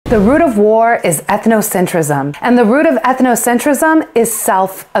The root of war is ethnocentrism, and the root of ethnocentrism is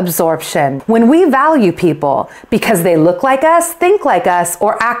self-absorption. When we value people because they look like us, think like us,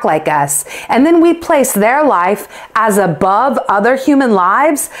 or act like us, and then we place their life as above other human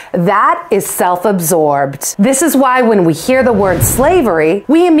lives, that is self-absorbed. This is why when we hear the word slavery,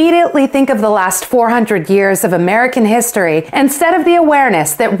 we immediately think of the last 400 years of American history instead of the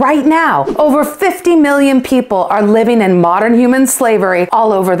awareness that right now, over 50 million people are living in modern human slavery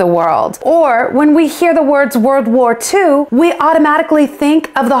all over the world. Or when we hear the words World War II, we automatically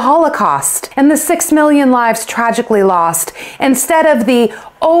think of the Holocaust and the 6 million lives tragically lost, instead of the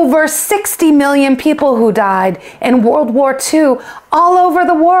over 60 million people who died in World War II all over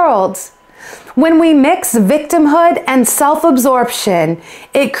the world. When we mix victimhood and self-absorption,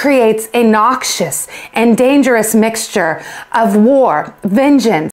 it creates a noxious and dangerous mixture of war, vengeance,